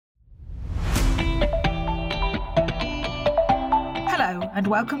and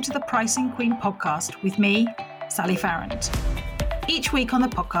welcome to the Pricing Queen podcast with me, Sally Farrant. Each week on the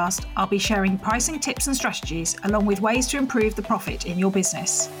podcast, I'll be sharing pricing tips and strategies along with ways to improve the profit in your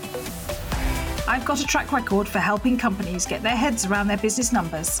business. I've got a track record for helping companies get their heads around their business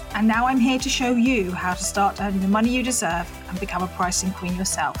numbers, and now I'm here to show you how to start earning the money you deserve and become a pricing queen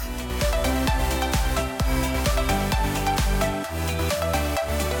yourself.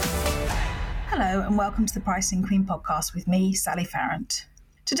 Hello and welcome to the Pricing Queen podcast with me, Sally Farrant.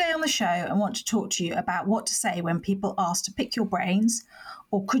 Today on the show, I want to talk to you about what to say when people ask to pick your brains,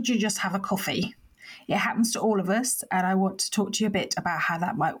 or could you just have a coffee? It happens to all of us, and I want to talk to you a bit about how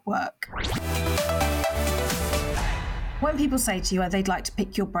that might work. When people say to you they'd like to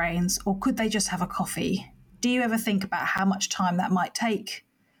pick your brains, or could they just have a coffee, do you ever think about how much time that might take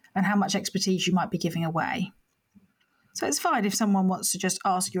and how much expertise you might be giving away? So it's fine if someone wants to just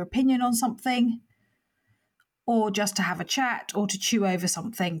ask your opinion on something, or just to have a chat, or to chew over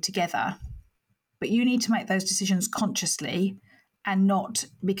something together. But you need to make those decisions consciously and not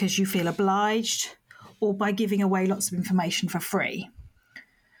because you feel obliged or by giving away lots of information for free.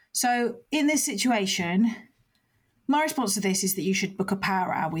 So in this situation, my response to this is that you should book a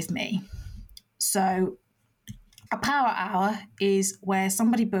power hour with me. So a power hour is where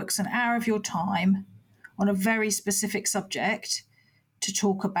somebody books an hour of your time on a very specific subject to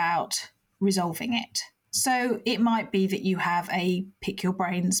talk about resolving it. So it might be that you have a pick your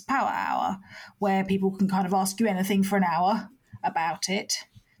brains power hour where people can kind of ask you anything for an hour about it,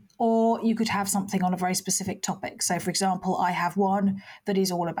 or you could have something on a very specific topic. So for example, I have one that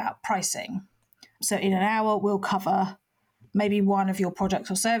is all about pricing. So in an hour, we'll cover maybe one of your products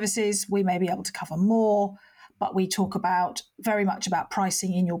or services. We may be able to cover more, but we talk about very much about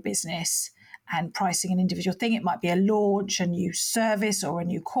pricing in your business and pricing an individual thing. It might be a launch, a new service or a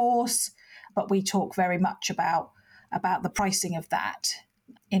new course, but we talk very much about the pricing of that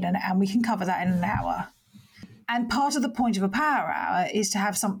and we can cover that in an hour. And part of the point of a power hour is to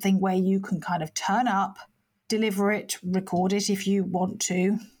have something where you can kind of turn up, deliver it, record it if you want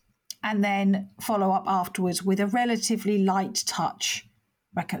to, and then follow up afterwards with a relatively light touch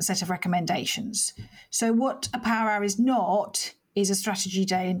set of recommendations. So what a power hour is not is a strategy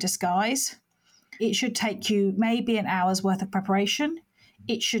day in disguise. It should take you maybe an hour's worth of preparation.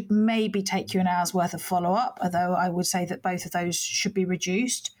 It should maybe take you an hour's worth of follow-up, although I would say that both of those should be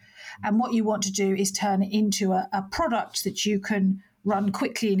reduced. And what you want to do is turn it into a product that you can run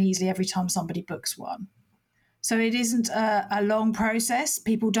quickly and easily every time somebody books one. So it isn't a long process.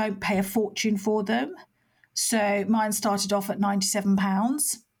 People don't pay a fortune for them. So mine started off at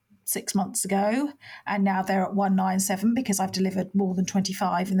 £97 6 months ago, and now they're at £197 because I've delivered more than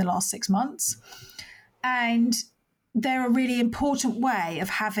 25 in the last 6 months. And they're a really important way of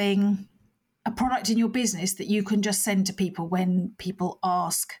having a product in your business that you can just send to people when people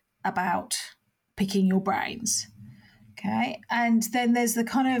ask about picking your brains. Okay. And then there's the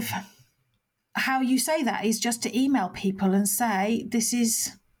kind of how you say that is just to email people and say, this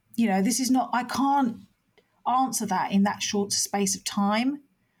is not, I can't answer that in that short space of time.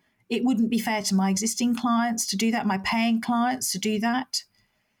 It wouldn't be fair to my existing clients to do that, my paying clients to do that.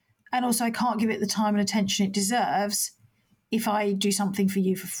 And also I can't give it the time and attention it deserves if I do something for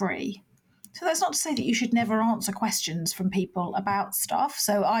you for free. So that's not to say that you should never answer questions from people about stuff.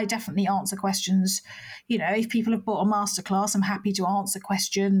 So I definitely answer questions. If people have bought a masterclass, I'm happy to answer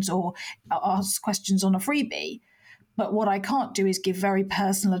questions or ask questions on a freebie. But what I can't do is give very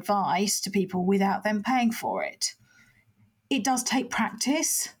personal advice to people without them paying for it. It does take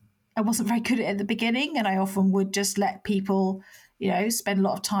practice. I wasn't very good at the beginning, and I often would just let people, spend a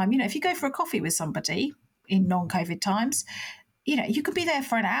lot of time. If you go for a coffee with somebody in non-COVID times, you could be there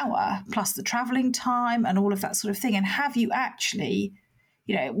for an hour plus the traveling time and all of that sort of thing. And have you actually,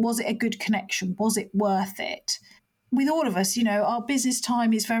 was it a good connection? Was it worth it? With all of us, our business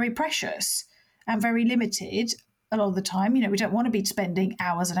time is very precious and very limited a lot of the time. We don't want to be spending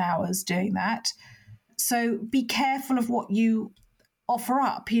hours and hours doing that. So be careful of what you offer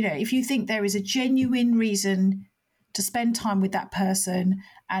up. If you think there is a genuine reason to spend time with that person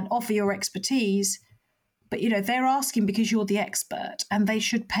and offer your expertise, but they're asking because you're the expert and they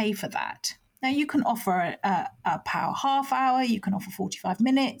should pay for that. Now you can offer a power half hour, you can offer 45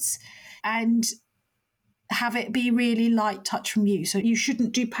 minutes and have it be really light touch from you. So you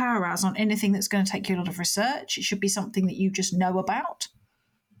shouldn't do power hours on anything that's going to take you a lot of research. It should be something that you just know about.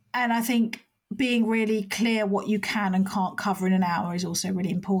 And I think being really clear what you can and can't cover in an hour is also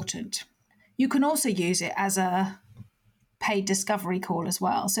really important. You can also use it as a paid discovery call as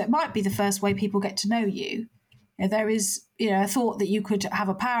well. So it might be the first way people get to know you. There is, a thought that you could have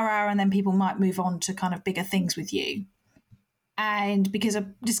a power hour and then people might move on to kind of bigger things with you. And because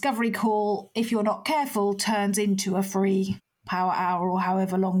a discovery call, if you're not careful, turns into a free power hour or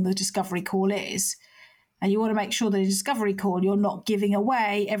however long the discovery call is. And you want to make sure that a discovery call, you're not giving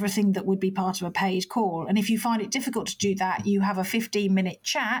away everything that would be part of a paid call. And if you find it difficult to do that, you have a 15-minute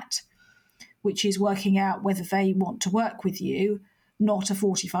chat, which is working out whether they want to work with you, not a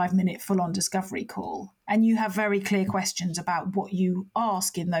 45-minute full-on discovery call. And you have very clear questions about what you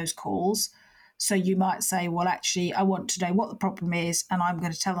ask in those calls. So you might say, well, actually, I want to know what the problem is, and I'm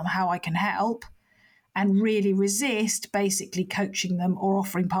going to tell them how I can help, and really resist basically coaching them or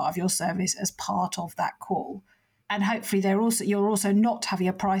offering part of your service as part of that call. And hopefully you're also not having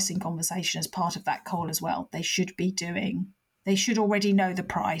a pricing conversation as part of that call as well. They should already know the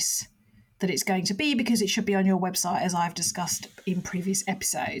price that it's going to be, because it should be on your website, as I've discussed in previous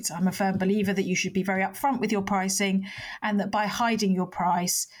episodes. I'm a firm believer that you should be very upfront with your pricing, and that by hiding your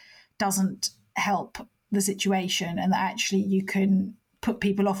price doesn't help the situation, and that actually you can put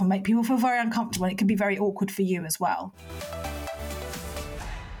people off and make people feel very uncomfortable. And it can be very awkward for you as well.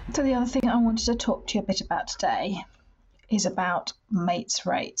 So the other thing I wanted to talk to you a bit about today is about mates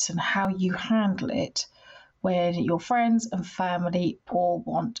rates and how you handle it when your friends and family all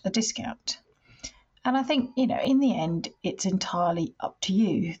want a discount. And I think, in the end, it's entirely up to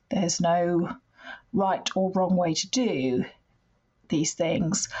you. There's no right or wrong way to do these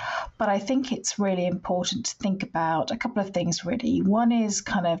things. But I think it's really important to think about a couple of things, really. One is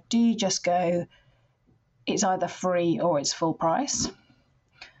do you just go, it's either free or it's full price?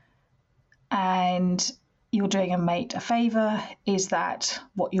 And you're doing a mate a favour. Is that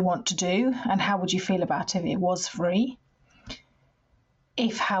what you want to do? And how would you feel about it if it was free?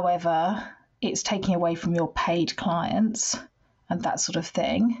 If, however, it's taking away from your paid clients and that sort of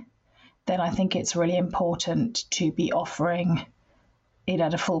thing, then I think it's really important to be offering it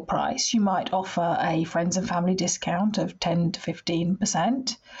at a full price. You might offer a friends and family discount of 10 to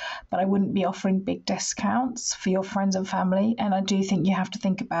 15%, but I wouldn't be offering big discounts for your friends and family. And I do think you have to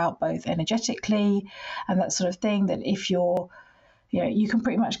think about both energetically and that sort of thing, that if you can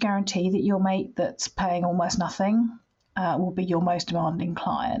pretty much guarantee that your mate that's paying almost nothing will be your most demanding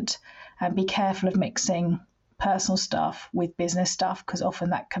client. And be careful of mixing personal stuff with business stuff, because often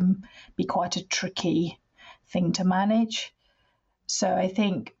that can be quite a tricky thing to manage. So I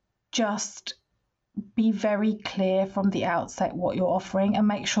think just be very clear from the outset what you're offering, and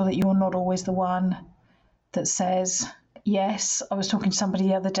make sure that you're not always the one that says yes. I was talking to somebody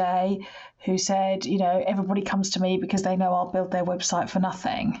the other day who said, everybody comes to me because they know I'll build their website for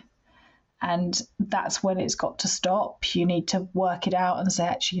nothing. And that's when it's got to stop. You need to work it out and say,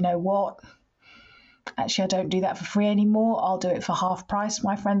 actually, you know what? Actually, I don't do that for free anymore. I'll do it for half price,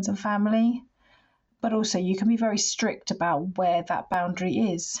 my friends and family. But also you can be very strict about where that boundary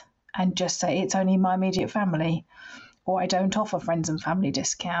is and just say it's only my immediate family, or I don't offer friends and family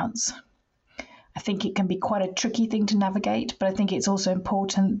discounts. I think it can be quite a tricky thing to navigate, but I think it's also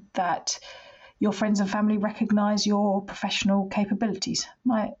important that your friends and family recognise your professional capabilities.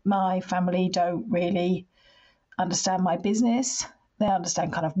 My family don't really understand my business. They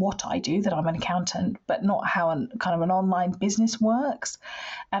understand what I do, that I'm an accountant, but not how an online business works.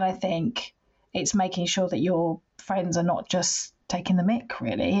 And I think it's making sure that your friends are not just taking the mick,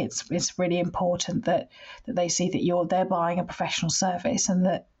 really. It's really important that they see that they're buying a professional service, and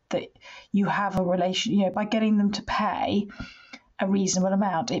that you have a relation, by getting them to pay a reasonable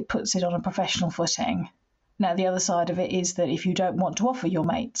amount, it puts it on a professional footing. Now, the other side of it is that if you don't want to offer your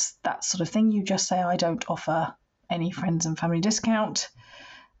mates that sort of thing, you just say, I don't offer any friends and family discount,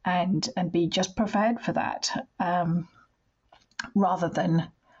 and be just prepared for that, rather than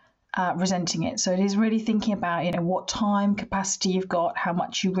resenting it. So it is really thinking about, what time capacity you've got, how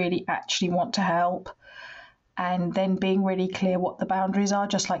much you really actually want to help, and then being really clear what the boundaries are,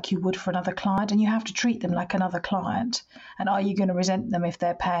 just like you would for another client. And you have to treat them like another client. And are you going to resent them if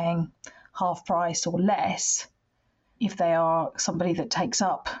they're paying half price or less, if they are somebody that takes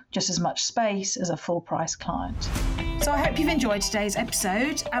up just as much space as a full price client? So I hope you've enjoyed today's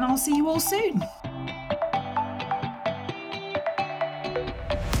episode, and I'll see you all soon.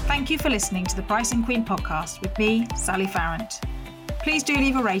 Thank you for listening to the Pricing Queen podcast with me, Sally Farrant. Please do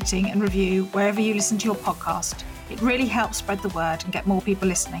leave a rating and review wherever you listen to your podcast. It really helps spread the word and get more people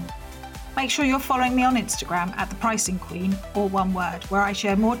listening. Make sure you're following me on Instagram at The Pricing Queen, or one word, where I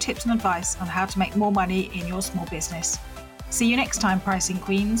share more tips and advice on how to make more money in your small business. See you next time, Pricing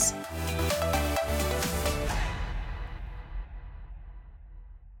Queens.